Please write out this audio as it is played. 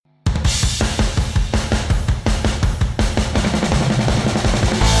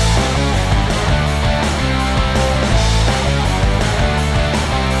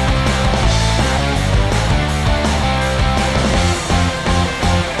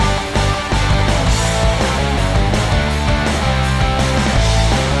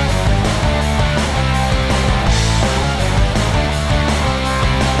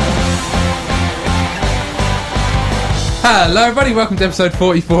Hello everybody, welcome to episode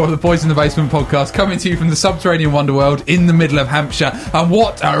 44 of the Boys in the Basement podcast, coming to you from the subterranean wonderworld in the middle of Hampshire. And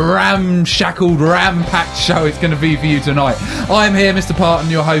what a ramshackled, ram-packed show it's going to be for you tonight. I'm here, Mr Parton,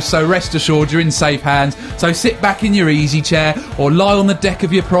 your host, so rest assured you're in safe hands. So sit back in your easy chair or lie on the deck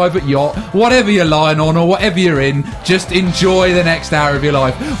of your private yacht, whatever you're lying on or whatever you're in, just enjoy the next hour of your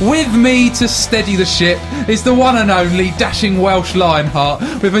life. With me to steady the ship is the one and only dashing Welsh Lionheart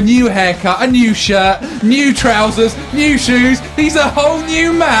with a new haircut, a new shirt, new trousers, new shoes. He's a whole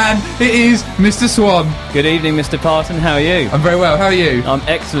new man. It is Mr Swan. Good evening, Mr Parton. How are you? I'm very well. How are you? I'm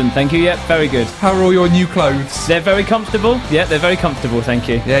excellent, thank you. Yep, very good. How are all your new clothes? They're very comfortable. Yeah, they're very comfortable, thank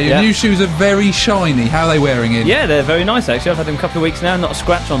you. Yeah, your new shoes are very shiny. How are they wearing in? Yeah, they're very nice, actually. I've had them a couple of weeks now, not a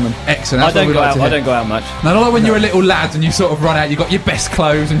scratch on them. Excellent. I don't go out much. Now, not like when you're a little lad and you sort of run out, you've got your best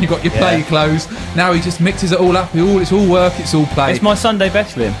clothes and you've got your play clothes. Now he just mixes it all up. It's all work, it's all play. It's my Sunday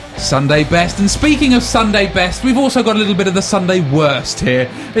best, Liam. Sunday best. And speaking of Sunday best, we've also got a little bit of the Sunday worst here.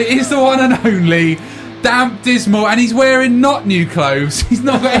 It is the one and only damp, dismal, and he's wearing not new clothes. He's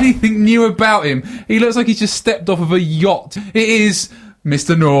not got anything new about him. He looks like he's just stepped off of a yacht. It is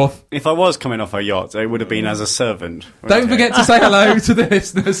Mr North. If I was coming off a yacht, it would have been as a servant. Don't forget to say hello to the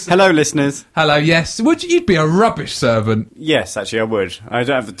listeners. Hello, listeners. Hello, yes. You'd be a rubbish servant. Yes, actually, I would. I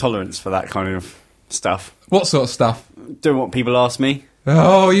don't have the tolerance for that kind of stuff. What sort of stuff? Doing what people ask me.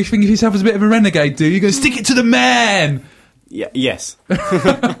 Oh, you think of yourself as a bit of a renegade, do you? You're going to stick it to the man! Yeah, yes.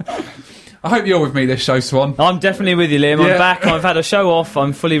 I hope you're with me this show, Swan. I'm definitely with you, Liam. I'm back. I've had a show off.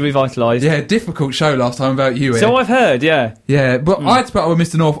 I'm fully revitalised. Yeah, difficult show last time about you, So I've heard, yeah. Yeah, but I had to put up with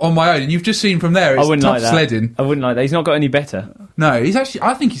Mr North on my own, and you've just seen from there, it's tough sledding. I wouldn't like that. He's not got any better. No, he's actually,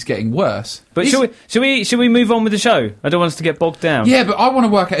 I think he's getting worse. But should we move on with the show? I don't want us to get bogged down. Yeah, but I want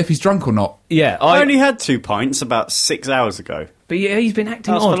to work out if he's drunk or not. Yeah, I only had 2 pints about 6 hours ago. But yeah, he's been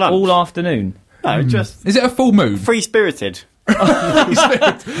acting odd all afternoon. No, just... Is it a full mood? Free-spirited.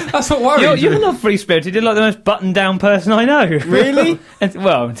 That's what worries You're not free-spirited. You're like the most buttoned-down person I know. Really?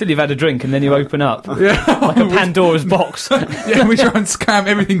 Well, until you've had a drink and then you open up. Yeah. Like a Pandora's box. Yeah, we try and scam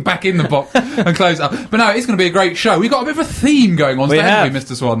everything back in the box and close it up. But no, it's going to be a great show. We've got a bit of a theme going on today, haven't we,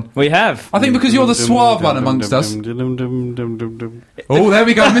 Mr Swan? We have. I think because you're the suave one amongst us. Oh, there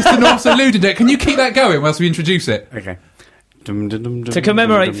we go. Mr North's alluded to it. Can you keep that going whilst we introduce it? Okay. To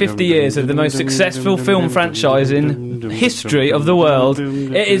commemorate 50 years of the most successful film franchise in the history of the world,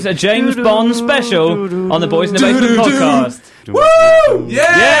 it is a James Bond special on the Boys in the Basement podcast. Woo!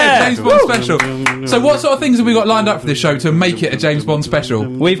 Yeah! James Bond special. So what sort of things have we got lined up for this show to make it a James Bond special?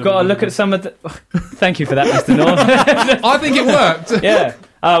 We've got to look at some of the... Thank you for that, Mr North. I think it worked. Yeah.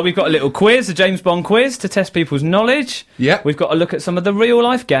 We've got a little quiz, a James Bond quiz, to test people's knowledge. Yeah. We've got to look at some of the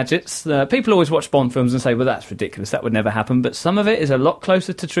real-life gadgets. People always watch Bond films and say, well, that's ridiculous, that would never happen. But some of it is a lot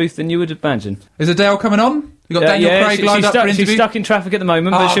closer to truth than you would imagine. Is Adele coming on? You got Daniel Craig lined up for interview? She's stuck in traffic at the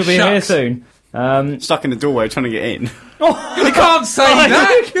moment, but she'll be here soon. Stuck in the doorway trying to get in. You can't say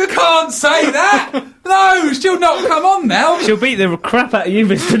that! You can't say that! No, she'll not come on now. She'll beat the crap out of you,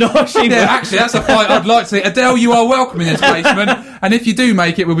 Mr. North. Yeah, actually, that's a fight I'd like to see. Adele, you are welcome in this basement, and if you do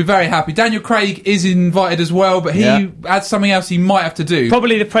make it, we'll be very happy. Daniel Craig is invited as well, but he has something else he might have to do.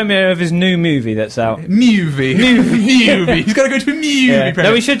 Probably the premiere of his new movie that's out. Movie. He's got to go to a movie premiere.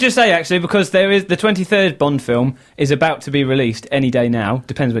 No, we should just say, actually, because there is the 23rd Bond film is about to be released any day now.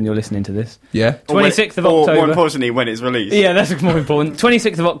 Depends when you're listening to this. Yeah. 26th of October. Or more importantly, when it's released. Yeah, that's more important.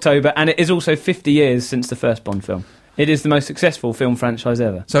 26th of October, and it is also 50 years since the first Bond film. It is the most successful film franchise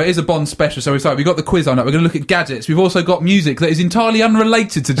ever. So it is a Bond special. So we've got the quiz on it. We're going to look at gadgets. We've also got music that is entirely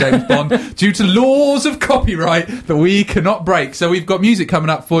unrelated to James Bond due to laws of copyright that we cannot break. So we've got music coming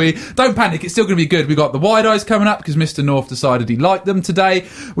up for you. Don't panic, it's still going to be good. We've got the Wide Eyes coming up because Mr North decided he liked them today.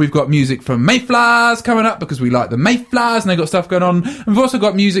 We've got music from Mayflys coming up because we like the Mayflys and they've got stuff going on. And we've also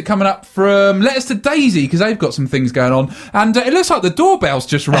got music coming up from Letters to Daisy because they've got some things going on. And it looks like the doorbell's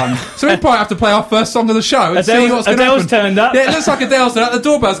just rung. So we probably have to play our first song of the show and see what's going to happen. Adele's turned up. Yeah, it looks like Adele's done that. The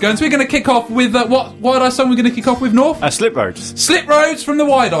doorbell's going. So we're going to kick off with what Wide Eyes song we're going to kick off with, North? Slip Roads. Slip Roads from the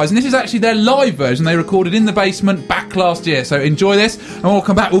Wide Eyes. And this is actually their live version they recorded in the basement back last year. So enjoy this. And when we'll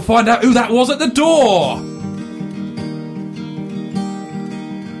come back, we'll find out who that was at the door.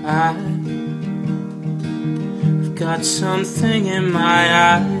 I've got something in my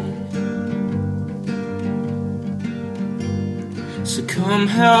eye. So come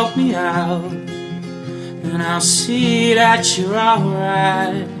help me out, and I'll see that you're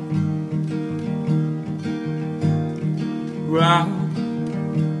alright.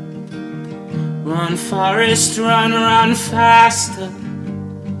 Run, Forrest, run faster,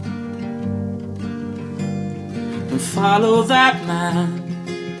 and follow that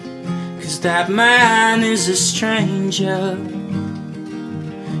man, 'cause that man is a stranger.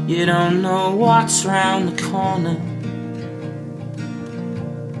 You don't know what's round the corner.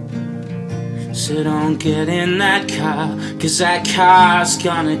 So don't get in that car, 'cause that car's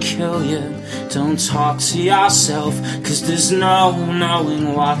gonna kill you. Don't talk to yourself, 'cause there's no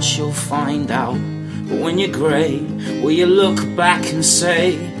knowing what you'll find out. But when you're grey, will you look back and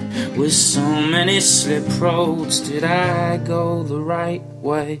say, with so many slip roads, did I go the right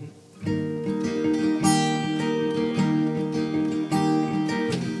way?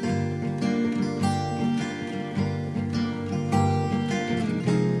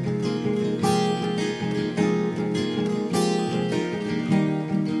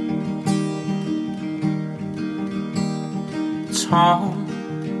 Tom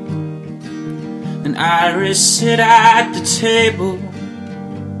and Iris sit at the table,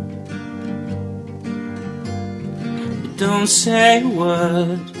 but don't say a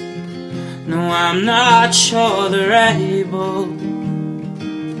word. No, I'm not sure they're able.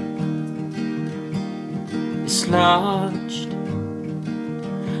 It's lodged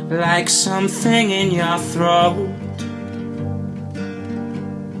like something in your throat,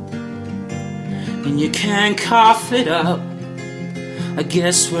 and you can't cough it up. I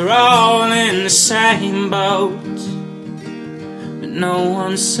guess we're all in the same boat, but no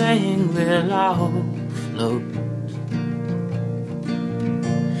one's saying we'll all float.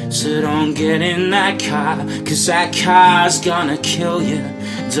 So don't get in that car, 'cause that car's gonna kill you.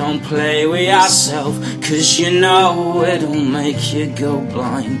 Don't play with yourself, 'cause you know it'll make you go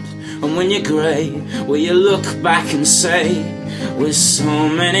blind. And when you're grey, will you look back and say, with so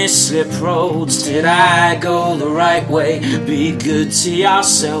many slip roads, did I go the right way? Be good to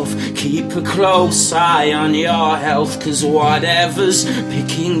yourself, keep a close eye on your health, 'cause whatever's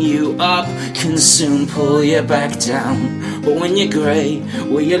picking you up can soon pull you back down. But when you're grey,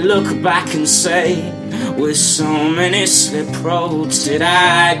 will you look back and say, with so many slip roads, did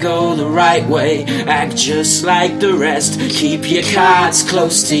I go the right way? Act just like the rest, keep your cards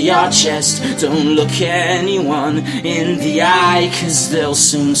close to your chest. Don't look anyone in the eye, 'cause they'll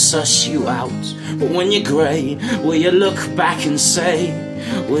soon suss you out. But when you're grey, will you look back and say,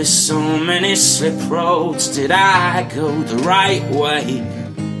 with so many slip roads, did I go the right way?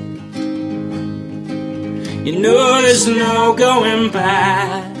 You know there's no going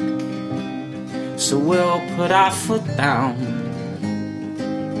back, so we'll put our foot down.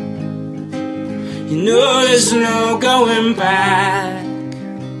 You know there's no going back,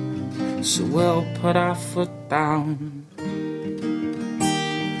 so we'll put our foot down.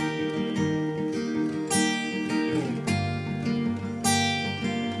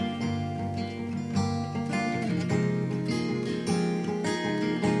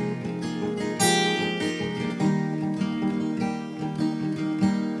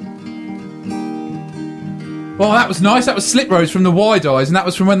 Well, that was nice. That was Slip Roads from the Wide Eyes, and that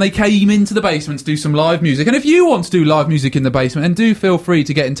was from when they came into the basement to do some live music. And if you want to do live music in the basement, then do feel free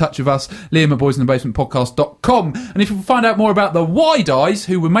to get in touch with us, Liam at boysinthebasementpodcast.com. And if you want to find out more about the Wide Eyes,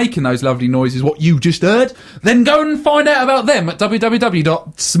 who were making those lovely noises, what you just heard, then go and find out about them at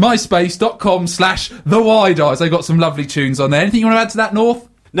www.myspace.com/The Wide Eyes. They've got some lovely tunes on there. Anything you want to add to that, North?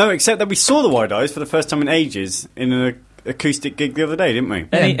 No, except that we saw the Wide Eyes for the first time in ages in an acoustic gig the other day, didn't we?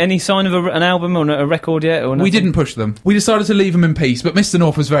 Any sign of an album or a record yet? Or nothing? We didn't push them. We decided to leave them in peace, but Mr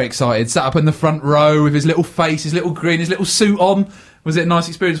North was very excited. Sat up in the front row with his little face, his little grin, his little suit on. Was it a nice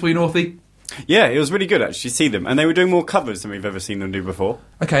experience for you, Northie? Yeah, it was really good actually to see them, and they were doing more covers than we've ever seen them do before.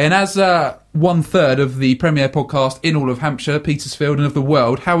 Okay, and as 1/3 of the premier podcast in all of Hampshire, Petersfield, and of the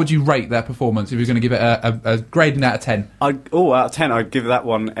world, how would you rate their performance if you're going to give it a grading out of 10? Out of 10, I'd give that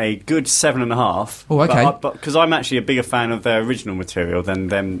one a good 7.5. Oh, okay. But because I'm actually a bigger fan of their original material than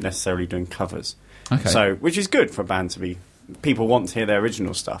them necessarily doing covers. Okay. So, which is good for a band to be. People want to hear their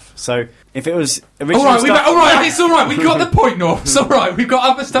original stuff. So if it was original all right, stuff... all right, it's all right. We got the point, North. It's all right. We've got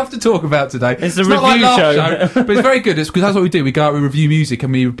other stuff to talk about today. It's a not review like show. But it's very good. It's because that's what we do. We go out, we review music,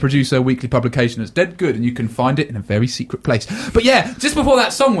 and we produce a weekly publication that's dead good, and you can find it in a very secret place. But yeah, just before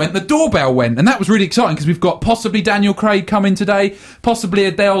that song went, the doorbell went, and that was really exciting because we've got possibly Daniel Craig coming today, possibly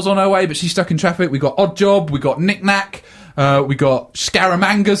Adele's on her way, but she's stuck in traffic. We got Odd Job, we got Knick Knack. We got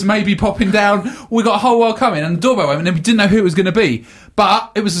Scaramangas maybe popping down. We got a whole world coming, and the doorbell went, and then we didn't know who it was going to be.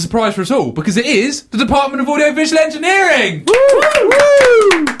 But it was a surprise for us all, because it is the Department of Audiovisual Engineering! Woo!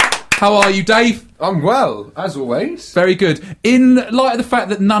 Woo! How are you, Dave? I'm well, as always. Very good. In light of the fact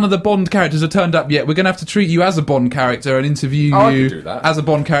that none of the Bond characters have turned up yet, we're going to have to treat you as a Bond character and interview you do that. as a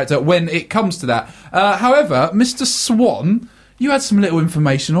Bond character when it comes to that. However, Mr Swan... You had some little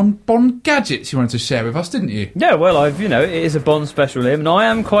information on Bond gadgets you wanted to share with us, didn't you? Yeah, well, it is a Bond special here, and I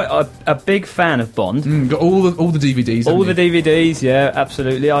am quite a big fan of Bond. Got all the DVDs. All the DVDs, yeah,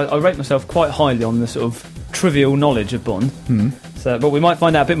 absolutely. I rate myself quite highly on the sort of trivial knowledge of Bond. But we might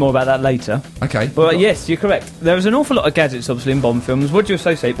find out a bit more about that later. Okay. But yes, you're correct. There is an awful lot of gadgets, obviously, in Bond films. What do you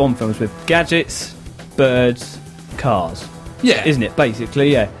associate Bond films with? Gadgets, birds, cars. Yeah. Isn't it,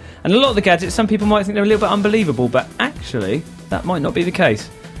 basically, yeah. And a lot of the gadgets, some people might think they're a little bit unbelievable, but actually, that might not be the case.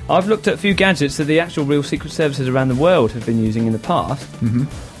 I've looked at a few gadgets that the actual real secret services around the world have been using in the past,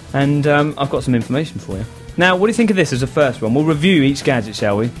 and I've got some information for you. Now, what do you think of this as a first one? We'll review each gadget,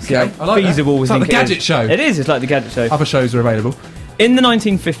 shall we? See how I like feasible we it's think like the it gadget is. show. It is, it's like the gadget show. Other shows are available. In the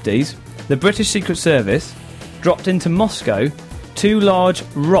 1950s, the British Secret Service dropped into Moscow 2 large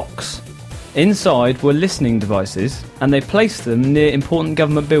rocks. Inside were listening devices, and they placed them near important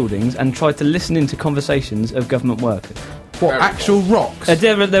government buildings and tried to listen into conversations of government workers. What, actual rocks?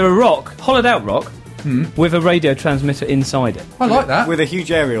 They're a rock, hollowed out rock, with a radio transmitter inside it. I like that. With a huge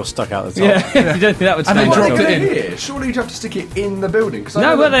aerial stuck out the top. Yeah, you don't think that would And stand they out dropped at all. it in. Here, surely you'd have to stick it in the building.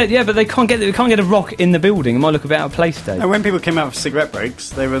 No, but they can't get a rock in the building. It might look a bit out of place, Dave. And when people came out for cigarette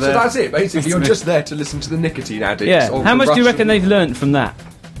breaks, they were So there. that's it, basically. You're just there to listen to the nicotine addicts. Yeah. of How the much do you reckon Russian- they've learnt from that?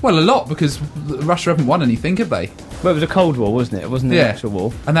 Well, a lot, because Russia haven't won anything, have they? Well, it was a Cold War, wasn't it? It wasn't an actual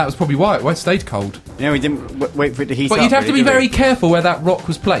war. And that was probably why it stayed cold. We didn't wait for it to heat up. But you'd have to be really, very did careful where that rock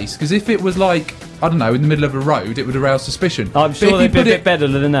was placed, because if it was like, I don't know, in the middle of a road, it would arouse suspicion. I'm sure they'd be a bit better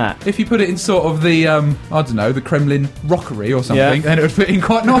than that. If you put it in sort of the, I don't know, the Kremlin rockery or something, Yeah. then it would fit in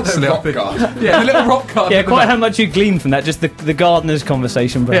quite nicely, I rock think. garden. Yeah, the little rock garden. Yeah, at the quite back. how much you glean from that. Just the gardener's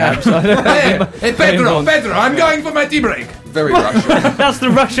conversation, perhaps. I don't know. Hey, Pedro, I'm going for my tea break. Very Russian. That's the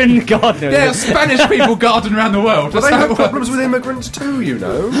Russian gardener. Yeah, Spanish people garden around the world. But That's they how have it problems works. with immigrants too, you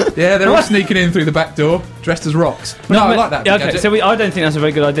know. Yeah, they're all sneaking in through the back door, dressed as rocks. But no, I like that. Yeah, okay, gadget. so I don't think that's a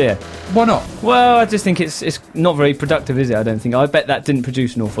very good idea. Why not? Well, I just think it's not very productive, is it? I don't think. I bet that didn't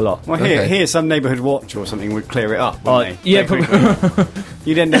produce an awful lot. Well, Okay. here, some neighbourhood watch or something would clear it up, wouldn't they? Yeah, Very quickly.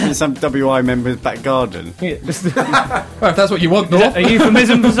 You'd end up in some WI member's back garden. Yeah, Well, if that's what you want, Is North. that a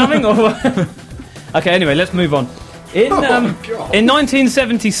euphemism for something? Or what? Okay, anyway, let's move on. In God. in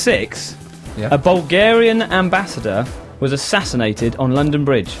 1976, Yeah. a Bulgarian ambassador was assassinated on London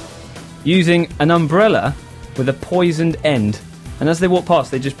Bridge using an umbrella with a poisoned end. And as they walked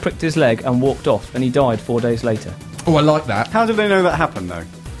past, they just pricked his leg and walked off, and he died 4 days later. Oh, I like that. How did they know that happened, though?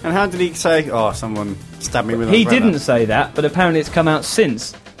 And how did he say, someone stabbed me with an He umbrella? didn't say that, but apparently it's come out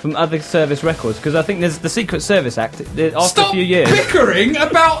since from other service records, because I think there's the Secret Service Act after Stop a few years. bickering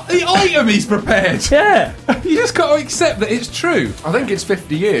about the item he's prepared. Yeah. You just got to accept that it's true. I think it's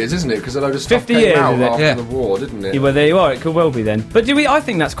 50 years, isn't it? Because a load of stuff 50 came years, out is it? after Yeah. the war, didn't it? Yeah, well, there you are. It could well be then. But I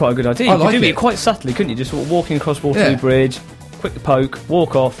think that's quite a good idea. I You could like do it. it quite subtly, couldn't you? Just sort of walking across Waterloo Yeah. Bridge, quick poke,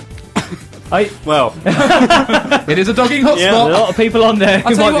 walk off. Well, It is a dogging hotspot. There's a lot of people on there.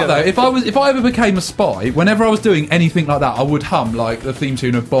 I'll who tell you might what be- though, if I ever became a spy, whenever I was doing anything like that, I would hum like the theme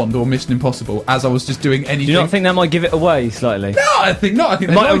tune of Bond or Mission Impossible as I was just doing anything. Do you not think that might give it away slightly? No, I think not. I think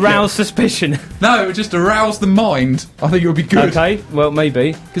It they might like arouse suspicion. it. No, it would just arouse the mind. I think it would be good. Okay, well,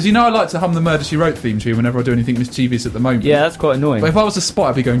 maybe. Because I like to hum the Murder She Wrote theme tune whenever I do anything mischievous at the moment. Yeah, that's quite annoying. But if I was a spy,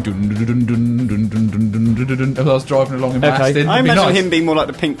 I'd be going dun dun dun dun dun dun dun dun dun dun as I was driving along in Okay. Aston. I It'd be imagine nice. him being more like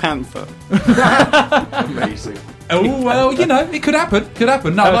the Pink Panther. Amazing. Oh well, it could happen. Could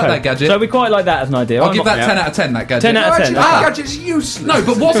happen. No, I like Okay. that gadget. So we quite like that as an idea. I'll I'm give not- that 10 out of 10. That gadget. 10 out of 10. Actually, that's that fine. gadget's useless. No,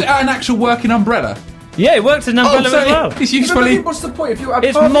 but was it an actual working umbrella? Yeah, it works as an umbrella so as well. it's Yeah, but usefully. then what's the point? If you had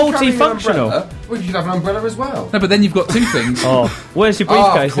It's partly carrying an multifunctional. umbrella, well, you could have an umbrella as well. No, but then you've got two things. Oh, where's your Oh,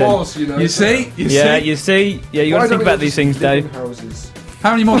 of briefcase then? course, you know. You see? Yeah, you see. Yeah, you got Why to think don't we about all these just things, live in Dave. houses?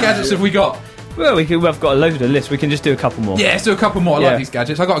 How many more gadgets have we got? Well, we've got a load of lists. We can just do a couple more. Yeah, let's do a couple more. I Yeah. like these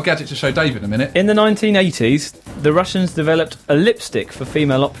gadgets. I got a gadget to show Dave in a minute. In the 1980s, the Russians developed a lipstick for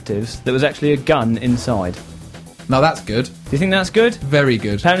female operatives that was actually a gun inside. Now that's good. Do you think that's good? Very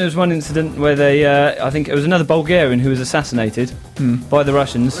good. Apparently there was one incident where they, I think it was another Bulgarian who was assassinated by the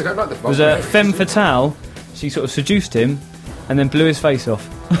Russians. I don't like the It was a femme fatale. She sort of seduced him and then blew his face off.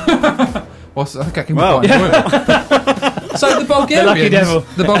 What's okay, can Wow. we find work? So the Bulgarians, lucky devil.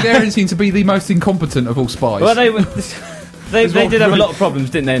 the Bulgarians seem to be the most incompetent of all spies. Well, they were... They what did have a really- lot of problems,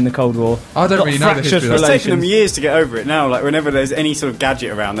 didn't they, in the Cold War? I don't Lot really of know the fractious history of that. It's taken them relations. years to get over it now. Like, whenever there's any sort of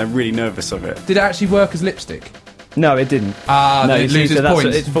gadget around, they're really nervous of it. Did it actually work as lipstick? No, it didn't. Ah, no, then it you see, loses so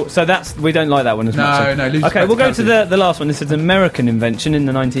that's, points. so that's we don't like that one as No, much. no, loses Okay, we'll go to practicality. the last one. This is an American invention in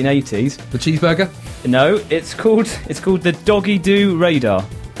the 1980s. The cheeseburger? No, it's called the Doggy Doo radar.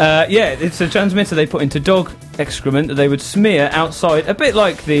 Yeah, it's a transmitter they put into dog excrement that they would smear outside, a bit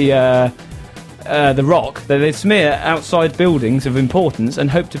like the the rock that they smear outside buildings of importance and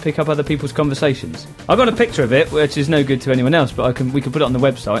hope to pick up other people's conversations. I've got a picture of it, which is no good to anyone else, but we can put it on the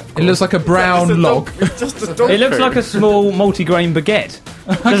website. It looks like a brown log. It's just a dog It looks poo. like a small multigrain baguette,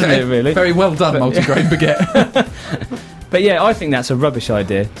 doesn't it? Really. Very well done, multigrain baguette. But yeah, I think that's a rubbish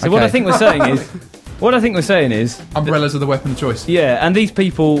idea. So Okay. what I think we're saying is, Umbrellas are the weapon of choice. yeah, and these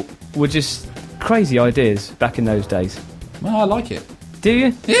people were just crazy ideas back in those days. Well, I like it. Do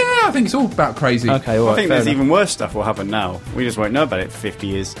you? Yeah, I think it's all about crazy. Okay, all right. I think fair there's enough. even worse stuff will happen now. We just won't know about it for 50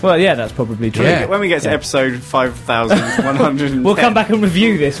 years. Well, yeah, that's probably true. Yeah. When we get to episode 5,110... We'll come back and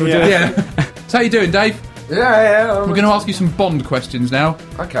review this. We'll do it. Yeah. So how you doing, Dave? Yeah. We're going to ask you some Bond questions now.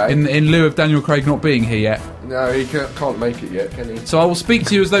 Okay. In lieu of Daniel Craig not being here yet. No, he can't make it yet, can he? So I will speak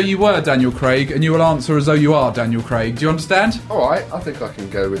to you as though you were Daniel Craig, and you will answer as though you are Daniel Craig. Do you understand? All right, I think I can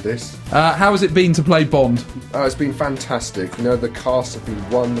go with this. How has it been to play Bond? It's been fantastic. You know, the cast have been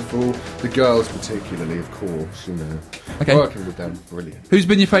wonderful. The girls, particularly, of course. You know, Okay. working with them, brilliant. Who's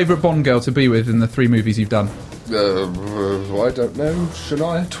been your favourite Bond girl to be with in the 3 movies you've done? I don't know.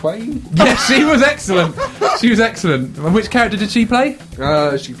 Shania Twain. Yes, she was excellent. She was excellent. And which character did she play?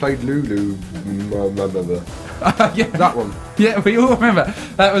 She played Lulu. Yeah, That one. yeah, we all remember.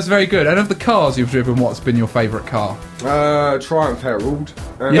 That was very good. And of the cars you've driven, what's been your favourite car? Triumph Herald.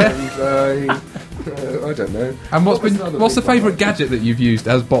 And, I don't know. And What was the other what's the big one? favourite gadget that you've used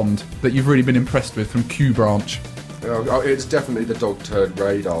as Bond that you've really been impressed with from Q Branch? It's definitely the dog turd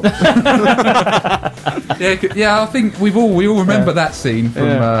radar. Yeah, I think we all remember that scene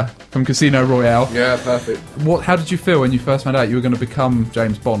from Casino Royale. Yeah, perfect. How did you feel when you first found out you were going to become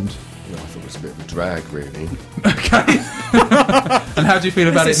James Bond? I thought it was a bit of a drag, really. Okay. And how do you feel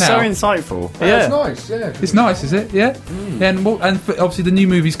about it This is now? so insightful. Yeah. It's nice, yeah. It's nice, is it? Yeah. Yeah, and obviously the new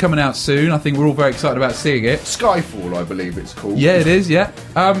movie's coming out soon. I think we're all very excited about seeing it. Skyfall, I believe it's called. Yeah, it is. Yeah.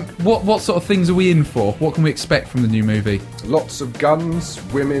 What sort of things are we in for? What can we expect from the new movie? Lots of guns,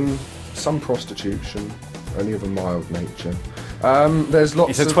 women, some prostitution, only of a mild nature. There's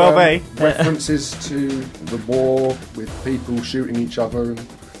lots It's a of 12A. references to the war with people shooting each other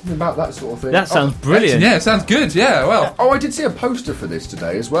and about that sort of thing. That sounds brilliant. Yeah, it sounds good. Yeah. Well. Oh, I did see a poster for this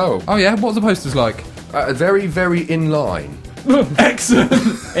today as well. Oh yeah. What are the posters like? Very, very in line. Excellent.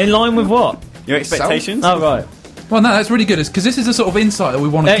 In line with what? Your expectations? Oh, right. Well, no, that's really good, because this is the sort of insight that we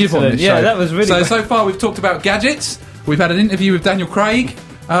want to give on Excellent. this Yeah, show. that was really so. good. So far, we've talked about gadgets. We've had an interview with Daniel Craig.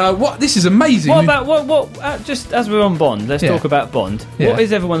 This is amazing. What about just as we're on Bond, let's Yeah. talk about Bond. Yeah. What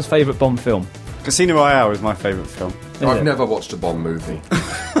is everyone's favourite Bond film? Casino Royale is my favourite film. Is I've it? never watched a Bond movie.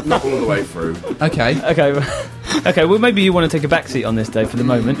 Not all the way through. Okay. Okay. Well, maybe you want to take a backseat on this, Dave, for the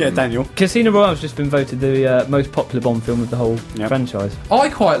moment. Yeah, Daniel. Casino Royale's just been voted the most popular Bond film of the whole Yep. franchise. I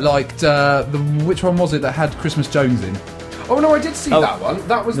quite liked which one was it that had Christmas Jones in? Oh, no, I did see Oh, that one.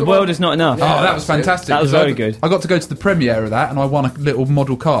 That was The the World one. Is Not Enough. Yeah. Oh, that was that's it. fantastic. That was 'cause very good. I got to go to the premiere of that, and I won a little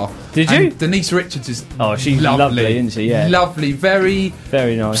model car. Did And you? Denise Richards is Oh, she's lovely, isn't she? Yeah. Lovely, very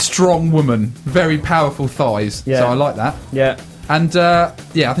Very nice. strong woman, very powerful thighs. Yeah. So I like that. Yeah. And I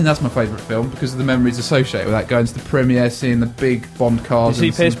think that's my favourite film because of the memories associated with that. Going to the premiere, seeing the big Bond Did cars. you see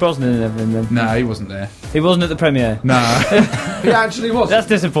and Pierce some- Brosnan and everything then? No, he wasn't there. He wasn't at the premiere. No, He actually was. That's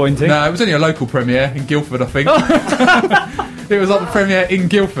disappointing. no, it was only a local premiere in Guildford, I think. It was like the premiere in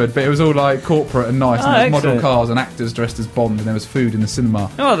Guildford, but it was all like corporate and nice, and there was model excellent. cars and actors dressed as Bond, and there was food in the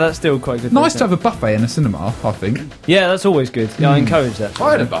cinema. Oh, that's still quite good. Nice to isn't have a buffet in a cinema, I think. it? Yeah, that's always good. Yeah, I encourage that.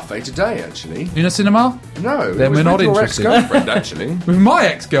 I had a buffet today, actually. In a cinema? No, Then it was we're not with your interested. ex-girlfriend, actually. With my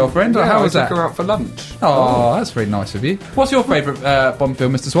ex-girlfriend? Yeah, How was I took that? her out for lunch. Oh, that's very nice of you. What's your favourite Bond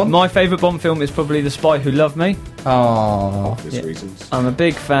film, Mr Swan? My favourite Bond film is probably The Spy Who Loved Me. Oh, Obvious Yeah. reasons. I'm a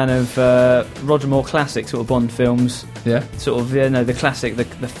big fan of Roger Moore classic sort of Bond films. yeah. Sort of, the classic, the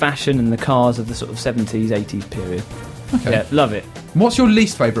fashion and the cars of the sort of 70s, 80s period. Okay. Yeah, love it. What's your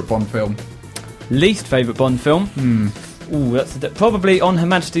least favourite Bond film? Least favourite Bond film? Ooh, that's probably On Her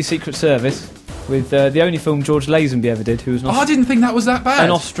Majesty's Secret Service, with the only film George Lazenby ever did, who was Oh, I didn't think that was that bad.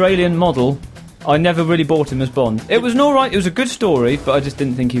 an Australian model. I never really bought him as Bond. It was alright, it was a good story, but I just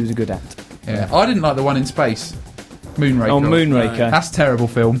didn't think he was a good actor. Yeah, I didn't like the one in space. Moonraker. Oh, Moonraker. That's a terrible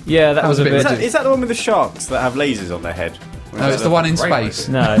film. Yeah, that was a bit... Is that the one with the sharks that have lasers on their head? Or No, is it's that the one in Great space.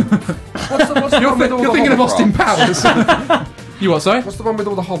 No. What's the You're, one with all you're the thinking of Austin hovercrafts? Powers. You what, sorry? What's the one with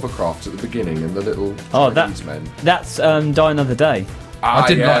all the hovercrafts at the beginning and the little Oh, Chinese men? That's Die Another Day. I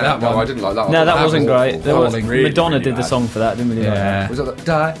didn't like that one. No, I didn't like that one. No, that wasn't great. That was really, Madonna really did the bad. song for that, didn't we? Yeah. Was that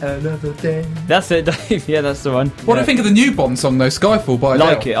Die Another Day? That's it, Dave. Yeah, that's the one. What do you think of the new Bond song though, Skyfall by Adele?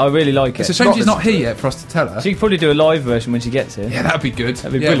 Like it. I really like It's a it. shame she's not here yet for us to tell her. She could probably do a live version when she gets here. Yeah, that'd be good.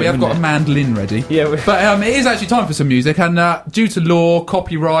 That'd be yeah, we brilliant, have got a wouldn't mandolin ready. Yeah, But it is actually time for some music, and due to law,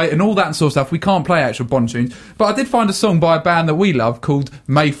 copyright, and all that sort of stuff, we can't play actual Bond tunes. But I did find a song by a band that we love called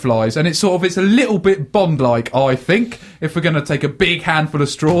Mayflys, and it's a little bit Bond-like, I think, if we're going to take a big handful of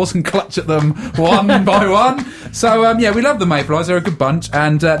straws and clutch at them one by one. So, yeah, we love the Mayflys. They're a good bunch,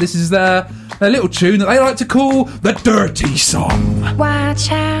 and this is their little tune that they like to call the Dirty Song.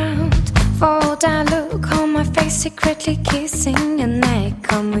 Watch out, fall down, look on my face, secretly kissing your neck.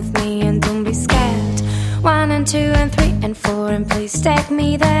 Come with me and don't be scared. 1 and 2 and 3 and 4 and please take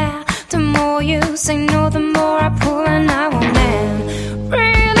me there. The more you say no, the more I pull and I won't end.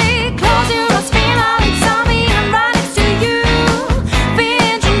 Really close your eyes, feel all inside me, I'm right next to you.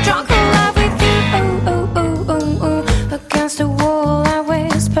 Feeling drunk in love with you. Ooh, ooh, ooh, ooh, ooh. Against the wall I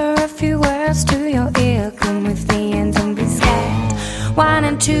whisper a few words to your ear. Come with me and don't be scared. 1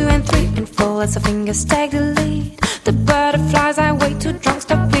 and 2 and 3 and 4, let the fingers take the lead. The butterflies I wait too drunk,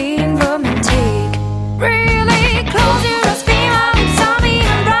 stop being romantic. Really close your eyes, feel all inside me,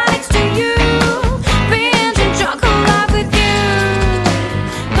 I'm right next to you. Feeling drunk in love with you.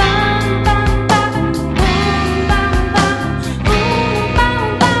 Bum, bum, bum, boom, bum, bum, boom,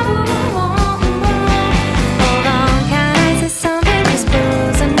 bum, bum, boom, boom. Hold on, can I say something? Just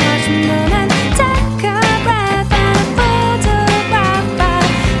pose and watch a moment. Take a breath and a photograph by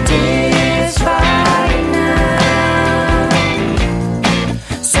this right now.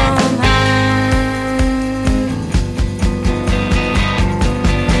 Somehow.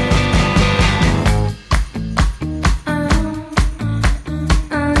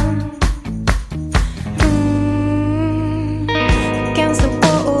 Against the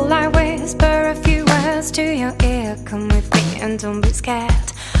wall I whisper a few words to your ear. Come with me and don't be scared.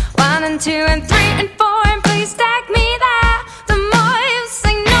 1 and 2 and 3 and 4 and please take me there. The more you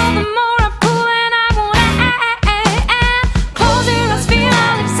say no, the more I pull and I won't end. Close your eyes, feel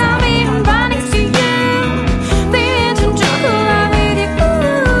all inside me, I'm right next to you. Feeling drunk in love with you.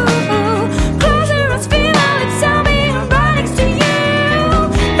 Close your eyes, feel all inside me, I'm right next to you.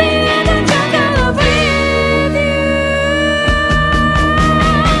 Feeling drunk in love with you.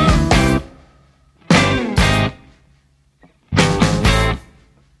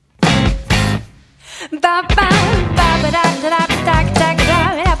 Ba ba ba ba da da da da da da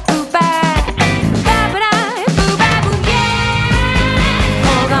da boo ba ba ba da boo ba boo yeah.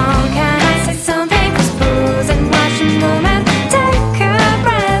 Hold on, can I say something? 'Cause pose and watch a moment. Take a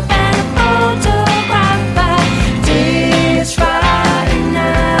breath and a photograph by this right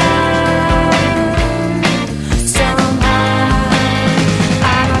now. Somehow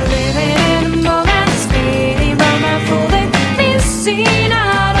I'm living in the moment, speeding round my folding, missing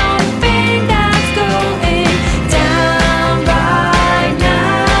out on the thing that's going down right now.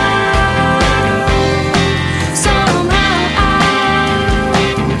 Somehow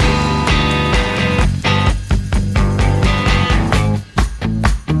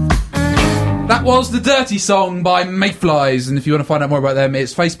That was the Dirty Song by Mayflys, and if you want to find out more about them,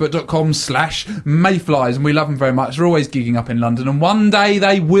 it's facebook.com/Mayflys, and we love them very much. They're always gigging up in London, and one day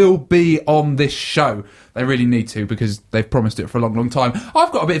they will be on this show. They really need to, because they've promised it for a long, long time.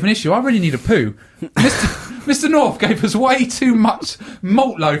 I've got a bit of an issue. I really need a poo. Mr North gave us way too much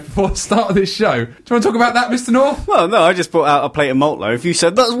malt loaf before the start of this show. Do you want to talk about that, Mr North? Well, no, I just brought out a plate of malt loaf. You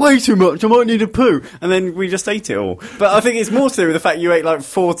said, that's way too much, I might need a poo. And then we just ate it all. But I think it's more to do with the fact you ate like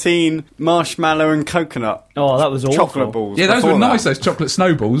 14 marshmallow and coconut Oh, that was awful. chocolate balls. Yeah, those before were that. nice, those chocolate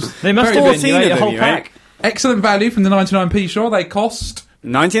snowballs. They must Very have good. been. You 14 ate a of whole them, you pack. Excellent value from the 99p store. They cost...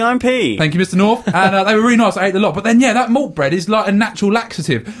 99p. Thank you, Mr North. And they were really nice. I ate a lot. But then, yeah, that malt bread is like a natural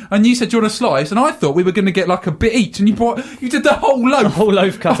laxative. And you said, do you want a slice? And I thought we were going to get like a bit each. And you did the whole loaf. A whole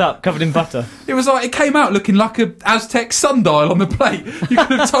loaf cut up, covered in butter. It was like, it came out looking like a Aztec sundial on the plate. You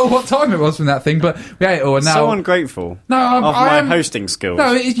could have told what time it was from that thing. But we ate it all. And now... So ungrateful. No, of my am hosting skills.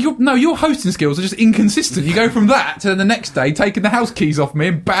 No, your hosting skills are just inconsistent. You go from that to the next day taking the house keys off me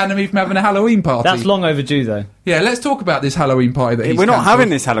and banning me from having a Halloween party. That's long overdue, though. Yeah, let's talk about this Halloween party that he's We're not cancelled. having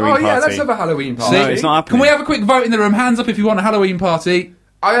this Halloween Oh yeah, party. let's have a Halloween party. No, it's not happening. Can we have a quick vote in the room? Hands up if you want a Halloween party.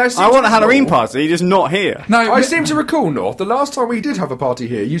 I want a Halloween party, just not here. No, I seem to recall, North, the last time we did have a party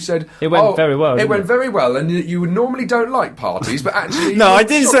here, you said... It went very well, It didn't went it? very well, and you normally don't like parties, but actually... No, I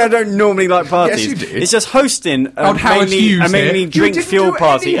didn't say I don't normally like parties. Yes, you did. It's just hosting a Howard mainly Hughes here. drink-fueled do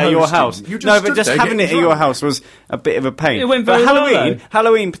party any at your hosting. house. You just No, stood but just there having it getting at your drunk. house was a bit of a pain. It went But very well, though.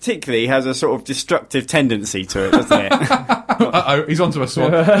 Halloween particularly has a sort of destructive tendency to it, doesn't it? Uh-oh, he's onto a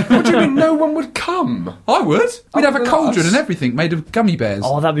swan. What do you mean no one would come? I would. We'd have a Other than cauldron us. and everything made of gummy bears.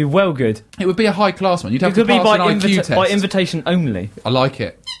 Oh, that'd be well good. It would be a high-class one. You'd have It could to be pass by, an IQ test. by invitation only. I like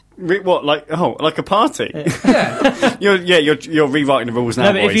it. What, like a party? Yeah. You're rewriting the rules now,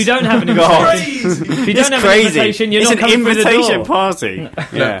 No, but if boys. you don't have an God. invitation, if you It's don't have an crazy. invitation, you're It's not an coming through the invitation door. party.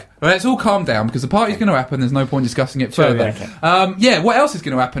 Yeah. Look, well, let's all calm down because the party's going to happen. There's no point discussing it further. What else is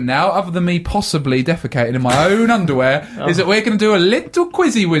going to happen now, other than me possibly defecating in my own underwear, is that we're going to do a little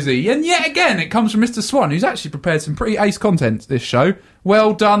quizzy wizzy. And yet again, it comes from Mr Swan, who's actually prepared some pretty ace content this show.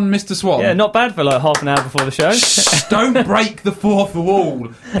 Well done, Mr Swan. Yeah, not bad for like half an hour before the show. Shh, don't break the fourth wall.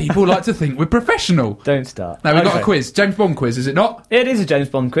 People like to think we're professional. Don't start. Now, we've got a Okay. quiz. James Bond quiz, is it not? It is a James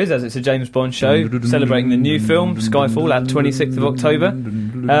Bond quiz, as it's a James Bond show celebrating the new film Skyfall at 26th of October.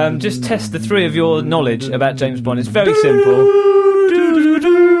 Just test the three of your knowledge about James Bond. It's very simple.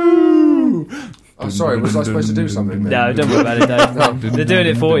 Oh, sorry, was I supposed to do something then? No, don't worry about it, Dave. They're doing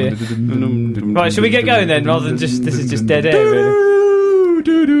it for you. Right, should we get going then, rather than just this is just dead air, really?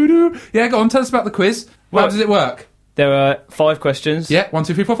 Yeah, go on. Tell us about the quiz. How Well- does it work? There are 5 questions. Yeah, 1,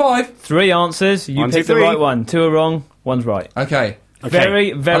 2, 3, 4, 5. 3 answers. You 1, pick 2, the 3. right one. 2 are wrong. 1's right. Okay.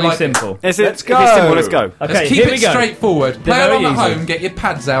 Very, very I like it. simple. Let's go. If it's simple, let's go. Okay, Let's keep here it we go. straightforward. Play very along at easy. home. Get your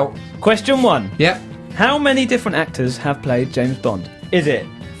pads out. Question 1. Yeah. How many different actors have played James Bond? Is it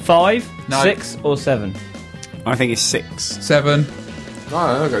 5, No. 6, or 7? I think it's 6. 7. No,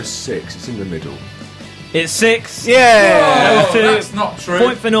 I'll go 6. It's in the middle. It's 6. Yeah! Oh, two. that's not true.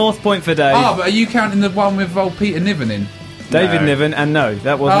 Point for North, point for Dave. Ah, but are you counting the one with old Peter Niven in? David No. Niven, and no,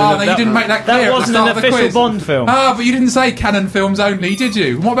 that wasn't. Oh, no, you didn't make that clear at That the wasn't start an of the official quiz. Bond film. Ah, but you didn't say canon films only, did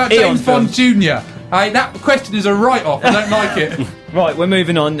you? What about Eon James Bond films. Jr.? Hey, that question is a write-off. I don't like it. Right, we're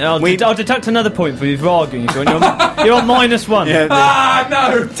moving on. I'll deduct another point for you for arguing. If you're on -1. Yeah, Ah,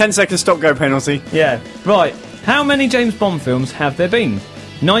 no. 10 second stop-go penalty. Yeah. Right. How many James Bond films have there been?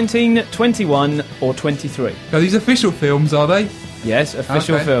 19, 21, or 23? Are these official films, are they? Yes,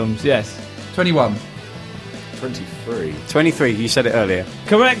 official Okay. films. Yes. 21. 23. 23, you said it earlier.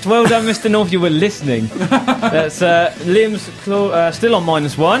 Correct. Well done, Mr. North. You were listening. That's Liam's still on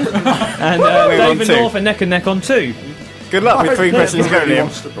 -1, and We're on David 2. North are neck and neck on 2. Good luck with 3 questions to go, Really Liam.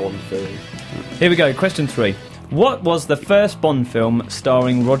 watched the Bond film. Here we go. Question 3. What was the first Bond film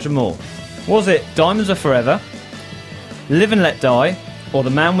starring Roger Moore? Was it Diamonds Are Forever, Live and Let Die, or The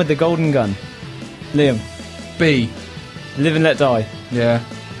Man with the Golden Gun? Liam. B. Live and Let Die. Yeah.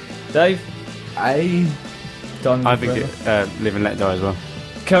 Dave. A. Diamonds I Are think Forever. Live and Let Die as well.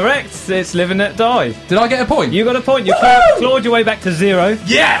 Correct. It's Live and Let Die. Did I get a point? You got a point. You clawed your way back to 0.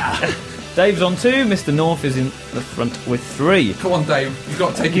 Yeah! Dave's on 2. Mr. North is in the front with 3. Come on, Dave. You've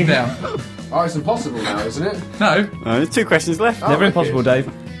got to take him down. Oh, it's impossible now, isn't it? No. There's 2 questions left. Never wicked. impossible, Dave.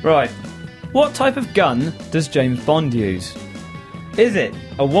 Right. What type of gun does James Bond use? Is it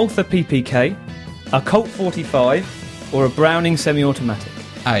a Walther PPK, a Colt 45, or a Browning semi-automatic?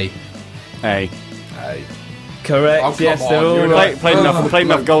 A. Hey. Correct. Oh, come yes, they're on, all you're right. Played enough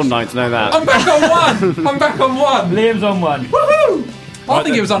Goldeneye to know that. I'm back on 1! I'm back on 1! Liam's on 1. Woohoo! I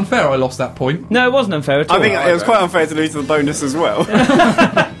think it was unfair I lost that point. No, it wasn't unfair at all. I think it was quite unfair to lose the bonus as well.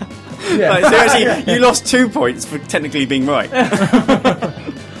 Yeah. Like, seriously, you lost 2 points for technically being right.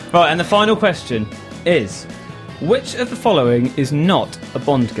 Right, and the final question is: which of the following is not a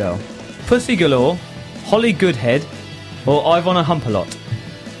Bond girl? Pussy Galore, Holly Goodhead, or I Wanna Hump a Lot?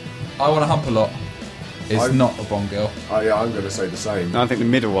 I Want to Hump a Lot. It's I- not a Bond girl. Oh, yeah, I'm going to say the same. I think the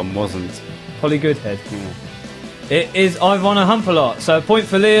middle one wasn't. Holly Goodhead. It is I Wanna Hump a Lot. So a point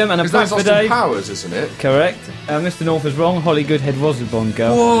for Liam and a Because point that's for Austin Dave. Powers, isn't it? Correct. Mr. North is wrong. Holly Goodhead was a Bond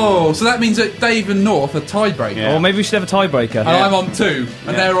girl. Whoa, so that means that Dave and North are tiebreaker. Yeah. Or maybe we should have a tiebreaker. And I'm on 2.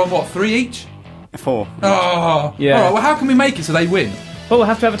 And they're on what, 3 each? 4. Oh. Yeah. Alright, well, how can we make it so they win? Well, we'll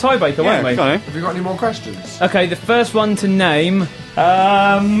have to have a tiebreaker, won't we? go on. Have you got any more questions? Okay, the first one to name.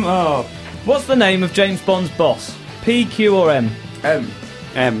 What's the name of James Bond's boss? P, Q, or M?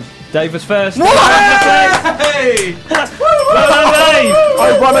 M. Dave was first. Hey! Well done, Dave.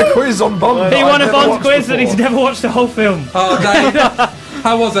 I won a quiz on Bond. He that won I've a never Bond watched quiz that before. he's never watched the whole film. Oh, Dave.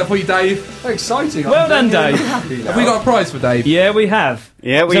 How was that for you, Dave? Exciting. Well done, I'm genuinely Dave. happy now. Have we got a prize for Dave? Yeah, we have.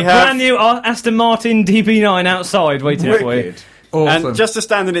 Yeah, we There's a have. brand new Aston Martin DB9 outside waiting for you. Wicked. Awesome. And just to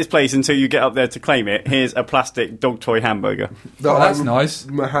stand in its place until you get up there to claim it, here's a plastic dog toy hamburger. Oh, that's nice.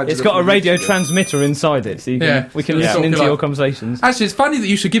 It's got a radio transmitter inside it, so we can listen into your conversations. Actually, it's funny that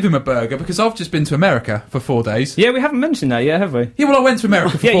you should give him a burger because I've just been to America for 4 days. Yeah, we haven't mentioned that yet, have we? Yeah, well, I went to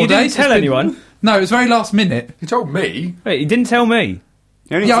America for 4 days. Yeah, you didn't tell anyone. No, it was very last minute. He told me. Wait, you didn't tell me.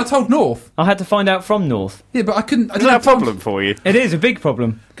 Yeah, I told North. I had to find out from North. Yeah, but I couldn't. Is that a problem for you? It is a big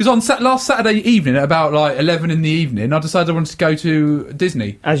problem. Because on last Saturday evening, at about like 11 in the evening, I decided I wanted to go to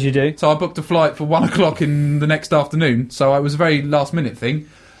Disney. As you do. So I booked a flight for 1 o'clock in the next afternoon. So it was a very last minute thing.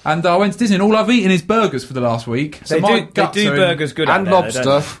 And I went to Disney, and all I've eaten is burgers for the last week. So they do burgers good and out there,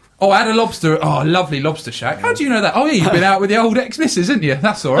 lobster. Oh, I had a lobster. Oh, a lovely lobster shack. How do you know that? Oh, yeah, you've been out with the old ex-missus, haven't you?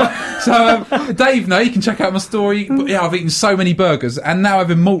 That's all right. So, Dave, no, you can check out my story. But yeah, I've eaten so many burgers, and now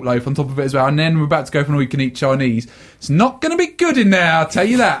having malt loaf on top of it as well. And then we're about to go for an all-you-can-eat Chinese. It's not going to be good in there, I'll tell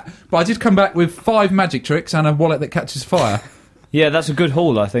you that. But I did come back with 5 magic tricks and a wallet that catches fire. Yeah, that's a good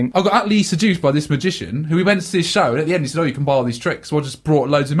haul, I think. I got utterly seduced by this magician who we went to this show, and at the end he said, oh, you can buy all these tricks. So I just brought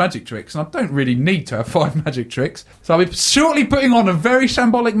loads of magic tricks, and I don't really need to have 5 magic tricks. So I'll be shortly putting on a very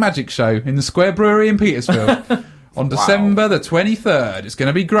shambolic magic show in the Square Brewery in Petersfield on December the 23rd. It's going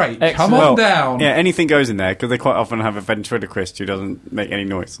to be great. Excellent. Come on down. Yeah, anything goes in there, because they quite often have a ventriloquist who doesn't make any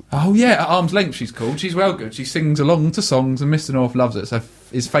noise. Oh, yeah, At Arm's Length she's called. She's well good. She sings along to songs, and Mr North loves it. So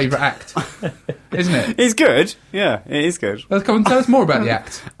his favourite act, isn't it? It's good. Yeah, it is good. Let's come and tell us more about the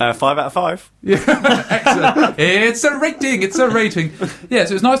act. 5 out of 5. Yeah, excellent. It's a rating. It's a rating. Yeah,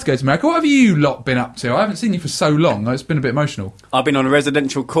 so it's nice to go to America. What have you lot been up to? I haven't seen you for so long. It's been a bit emotional. I've been on a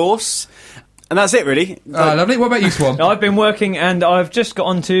residential course, and that's it, really. Lovely. What about you, Swan? I've been working, and I've just got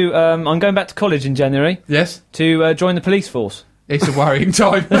on to... I'm going back to college in January. Yes? To join the police force. It's a worrying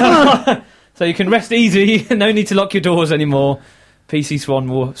time. So you can rest easy. No need to lock your doors anymore. PC Swan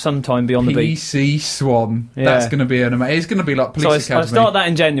will sometime be on the beat. PC Swan. Yeah. That's going to be an amazing... It's going to be like Police So Academy. I start that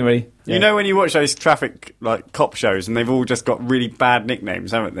in January. You know when you watch those traffic cop shows and they've all just got really bad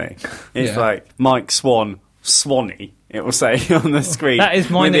nicknames, haven't they? It's like Mike Swan, Swanee, it will say on the screen. That is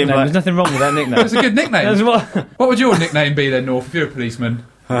my nickname. There's nothing wrong with that nickname. It's a good nickname. That's What would your nickname be then, North, if you're a policeman?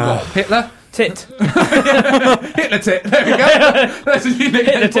 What, Hitler? Tit. Hitler Tit. There we go. That's a new nickname.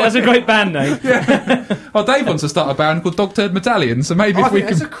 Hitler Tit. That's a great band name. Yeah. Well, Dave wants to start a band called Dog Turd Battalion, so maybe if we can...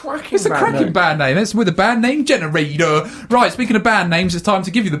 It's a cracking band name. It's with a band name generator. Right, speaking of band names, it's time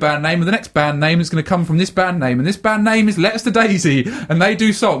to give you the band name, and the next band name is going to come from this band name, and this band name is Letters to Daisy, and they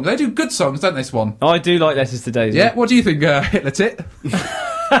do songs. They do good songs, don't they, Swan? I do like Letters to Daisy. Yeah, what do you think, Hitler Tit?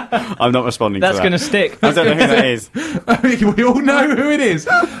 I'm not responding That's to that. going to stick. I don't know who that is. We all know who it is.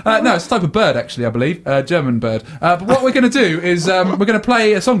 No, it's a type of bird, actually, I believe. German bird. But what we're going to do is we're going to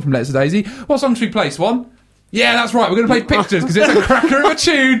play a song from Letters to Daisy. What song should we play, Swan? Yeah, that's right. We're going to play Pictures because it's a cracker of a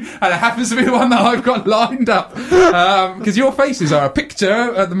tune, and it happens to be the one that I've got lined up. Because your faces are a picture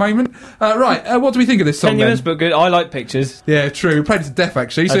at the moment. Right, what do we think of this song? Tenuous but good. I like Pictures. Yeah, true. We played it to death,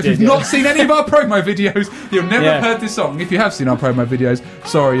 actually. So if you've not seen any of our promo videos, you've never heard this song. If you have seen our promo videos,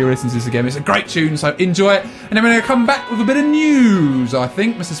 sorry, you're listening to this again. It's a great tune, so enjoy it. And then we're going to come back with a bit of news, I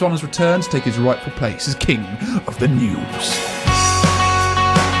think. Mr Swan has returned to take his rightful place as king of the news.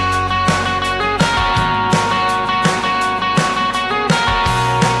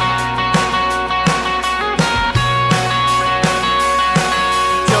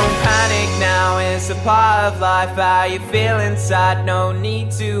 A part of life, how you feel inside, no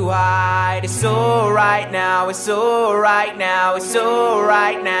need to hide. It's alright now, it's alright now, it's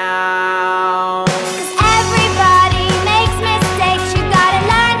alright now. 'Cause everybody makes mistakes, you gotta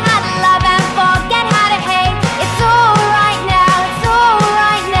learn how to love and forget how to hate. It's alright now, it's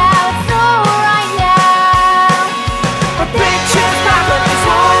alright now, it's alright now. A picture's back on this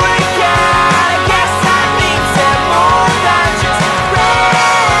war again. I guess that means they're more than just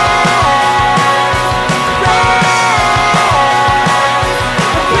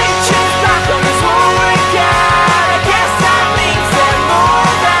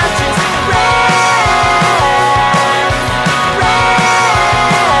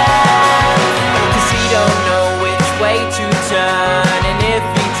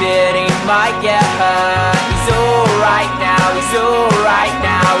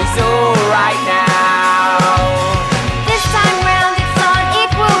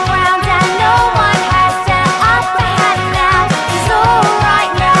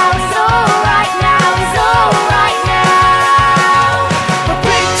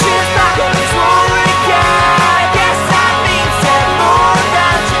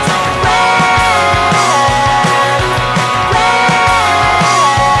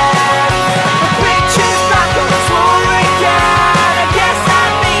pictures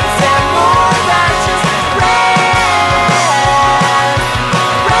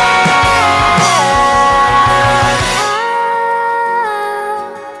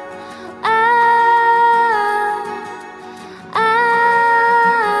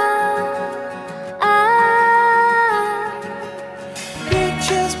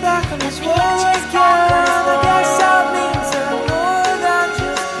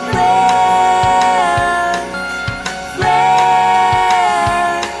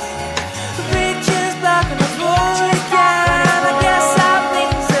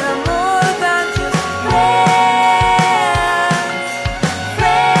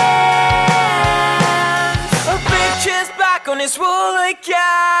this wall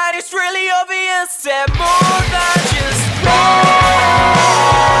again. It's really obvious and more than just friends.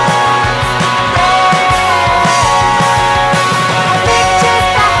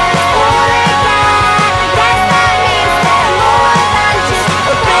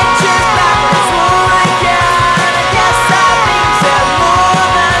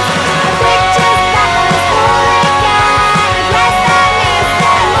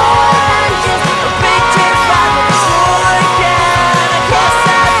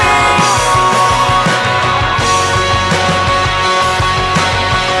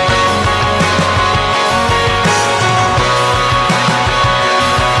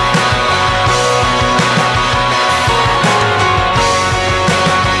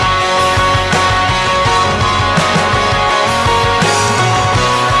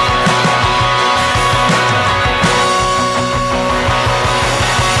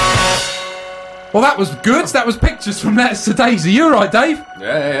 Well, that was good. That was pictures from Letters to Daisy. You all right, Dave?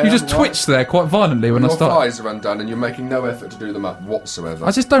 Yeah. You just twitched there quite violently when I Your started. thighs are undone and you're making no effort to do them up whatsoever.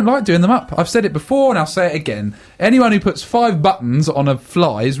 I just don't like doing them up. I've said it before and I'll say it again. Anyone who puts 5 buttons on a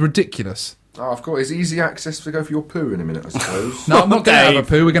fly is ridiculous. Oh, I've got his easy access to go for your poo in a minute, I suppose. No, I'm not going to have a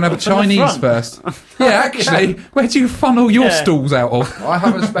poo. We're going to have a Chinese front. first. Yeah, actually. Where do you funnel your stools out of? I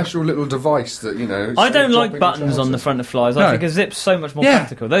have a special little device that, you know... I don't like dropping buttons on the front of flies. I No. think a zip's so much more Yeah.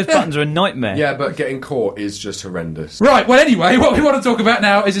 practical. Those Yeah. buttons are a nightmare. Yeah, but getting caught is just horrendous. Right, well, anyway, what we want to talk about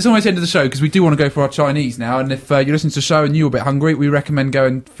now is it's almost the end of the show because we do want to go for our Chinese now. And if you're listening to the show and you're a bit hungry, we recommend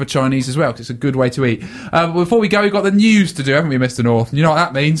going for Chinese as well because it's a good way to eat. But before we go, we've got the news to do, haven't we, Mr. North? You know what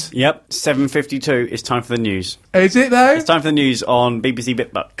that means? Yep, 7:52. It's time for the news. Is it, though? It's time for the news on BBC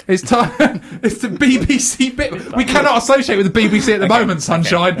Bitbuck. It's time. It's the BBC bit. We cannot associate with the BBC at the moment,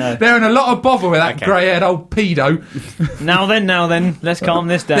 Sunshine. No. They're in a lot of bother with that Okay. grey-haired old pedo. Now then, let's calm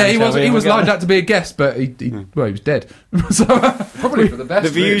this down. Yeah, he shall was. we? He was We'll go- lined up to be a guest, but he was dead. So, Probably for the best. The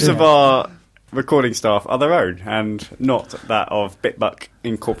views really. of our recording staff are their own and not that of Bitbuck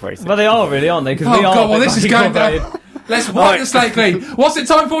Incorporated. Well, they are really, aren't they? Because oh we are. god, well this is going down. incorporated. Let's wipe Right. the slate clean. What's it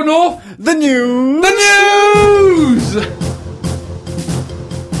time for, North? The news! The news.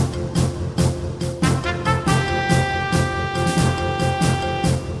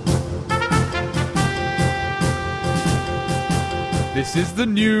 This is the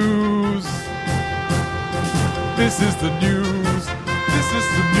news. This is the news. This is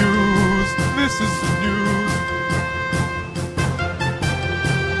the news. This is the news.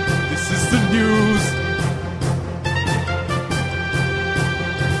 This is the news.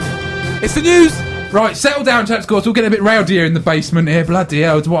 It's the news. Right, settle down, chaps. It's all getting a bit rowdier in the basement here. Bloody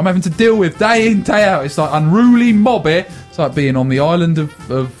hell, it's what I'm having to deal with day in, day out. It's like unruly mob here. It's like being on the island of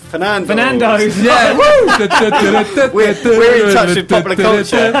Fernando's. yeah, woo! We're in touch with popular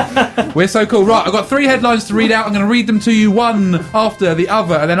culture. We're so cool. Right, I've got 3 headlines to read out. I'm going to read them to you one after the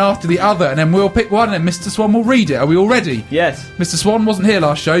other, and then after the other, and then we'll pick one, and then Mr. Swan will read it. Are we all ready? Yes. Mr. Swan wasn't here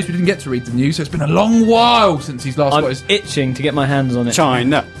last show, so we didn't get to read the news, so it's been a long while since he's last got I'm his... itching to get my hands on it.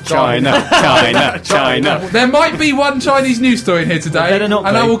 China. There might be one Chinese news story in here today, Better not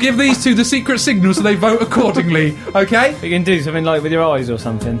and be. I will give these two the secret signal so they vote accordingly, okay? You can do something like with your eyes or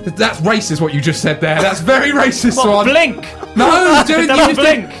something. That's racist what you just said there. That's very racist, What, Swan. blink? No, dude, Double you just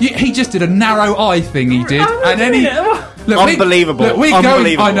did, blink. he just did a narrow eye thing, he did. And then he... Look, Unbelievable. We're going...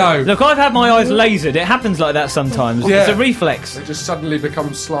 Unbelievable. I know. Look, I've had my eyes lasered. It happens like that sometimes. Yeah. It's a reflex. They just suddenly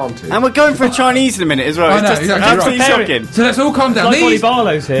become slanted. And we're going for a Chinese in a minute as well. I It's know, just exactly absolutely right. shocking. So let's all calm down. Like Ollie These...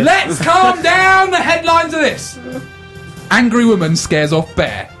 Barlow's here. Let's calm down. The headlines of this. Angry woman scares off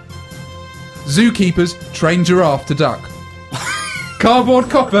bear. Zookeepers train giraffe to duck. Cardboard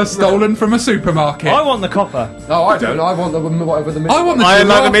copper stolen from a supermarket. I want the copper. No, I don't. I want the whatever the middle. I want the I like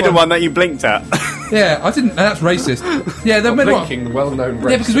the giraffe middle one that you blinked at. Yeah, I didn't. That's racist. Yeah, the middle one. Blinking, well-known.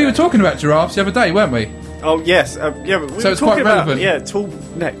 Yeah, because we were talking about giraffes the other day, weren't we? Oh, yes. Yeah, but we So were it's quite talking about, relevant. yeah, tall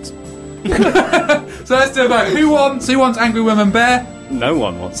necked. So let's do a vote. Who wants angry woman bear? No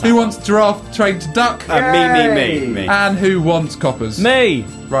one wants that. Who wants giraffe trained to duck? Me. And who wants coppers? Me.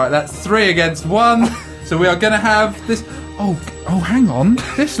 Right, that's 3 against 1. So we are going to have this... Oh, hang on.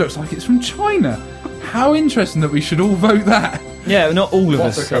 This looks like it's from China. How interesting that we should all vote that. Yeah, not all of What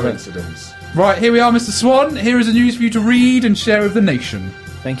us. a coincidence. Right, here we are, Mr. Swan. Here is the news for you to read and share with the nation.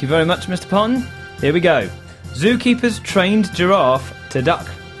 Thank you very much, Mr. Parton. Here we go. Zookeepers trained giraffe to duck.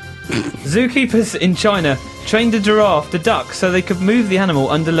 Zookeepers in China trained a giraffe to duck so they could move the animal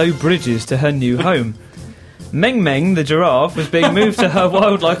under low bridges to her new home. Meng Meng, the giraffe, was being moved to her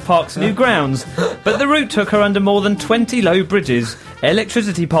wildlife park's new grounds, but the route took her under more than 20 low bridges,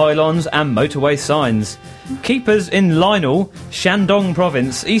 electricity pylons and motorway signs. Keepers in Linal, Shandong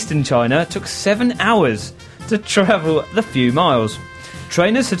province, eastern China, took 7 hours to travel the few miles.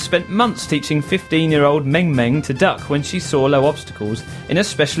 Trainers had spent months teaching 15-year-old Meng Meng to duck when she saw low obstacles in a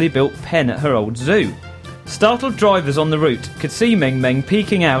specially built pen at her old zoo. Startled drivers on the route could see Meng Meng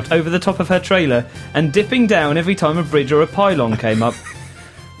peeking out over the top of her trailer and dipping down every time a bridge or a pylon came up.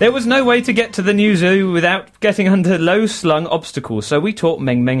 There was no way to get to the new zoo without getting under low-slung obstacles, so we taught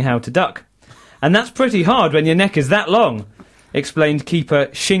Meng Meng how to duck. And that's pretty hard when your neck is that long, explained keeper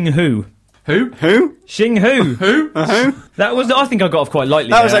Xing Hu. Who? Xing Hu. Who? That was. I think I got off quite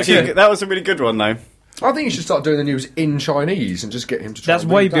lightly. That was there. actually that was a really good one, though. I think you should start doing the news in Chinese and just get him to try That's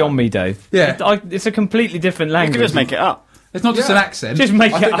and way read that. beyond me, Dave. Yeah. It's a completely different You language. could just make it up. It's not just an accent. Just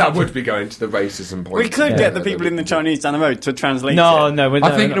make I it think up. that would be going to the racism point. We could get the people in the Chinese down the road to translate No, it. no.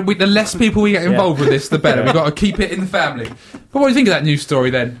 I think the less people we get involved with this, the better. We've got to keep it in the family. But what do you think of that news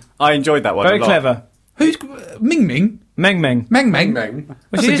story then? I enjoyed that one Very a lot. clever. Who's Ming Ming? Meng Meng. Meng Meng. Meng. Well,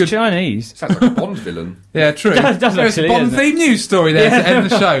 That's she a is good- Chinese. Sounds like a Bond villain. Yeah, true. Does There's a actually, Bond isn't it? theme news story there Yeah. to end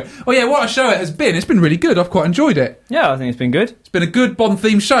the show. Oh yeah, what a show it has been. It's been really good. I've quite enjoyed it. Yeah, I think it's been good. It's been a good Bond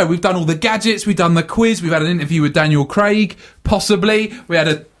themed show. We've done all the gadgets, we've done the quiz, we've had an interview with Daniel Craig, possibly. We had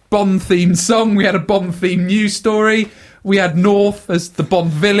a Bond themed song, we had a Bond themed news story, we had North as the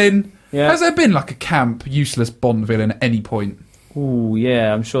Bond villain. Yeah. Has there been like a camp, useless Bond villain at any point? Ooh,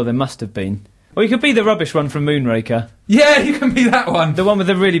 yeah, I'm sure there must have been. Or you could be the rubbish one from Moonraker. Yeah, you can be that one. The one with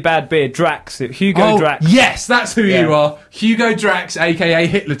the really bad beard, Drax. Hugo Drax. Yes, that's who Yeah. you are. Hugo Drax, aka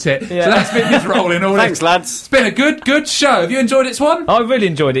Hitler Tit. Yeah. So that's been his role in all Thanks, this. lads. It's been a good show. Have you enjoyed it, Swan? I really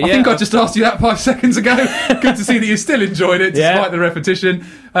enjoyed it, I yeah. think I just asked you that 5 seconds ago. Good to see that you still enjoyed it, despite Yeah. the repetition.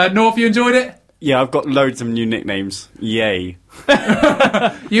 North, you enjoyed it? Yeah, I've got loads of new nicknames. Yay.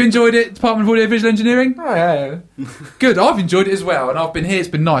 You enjoyed it, Department of Audio Visual Engineering? Oh, yeah. Good, I've enjoyed it as well, and I've been here, it's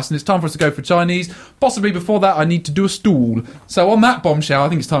been nice, and it's time for us to go for Chinese. Possibly before that, I need to do a stool. So on that bombshell, I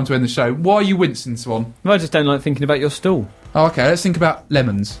think it's time to end the show. Why are you wincing, Swan? I just don't like thinking about your stool. Oh, okay, let's think about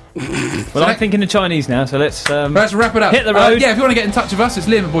lemons. Well, I'm thinking of Chinese now, so let's... Let's wrap it up. Hit the road. Yeah, if you want to get in touch with us, it's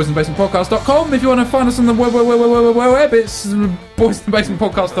Liam at boysinthebasementpodcast.com. If you want to find us on the web, it's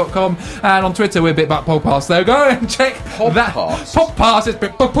boysinthebasementpodcast.com. And on Twitter, we're BitButtPodcast. So go and check that. Podpass. It's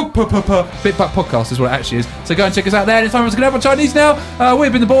BitButt Podcast is what it actually is. So go and check us out there. And it's time for us to get out on Chinese now.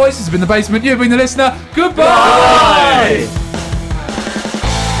 We've been the boys. This has been the basement. You've been the listener. Goodbye. Bye.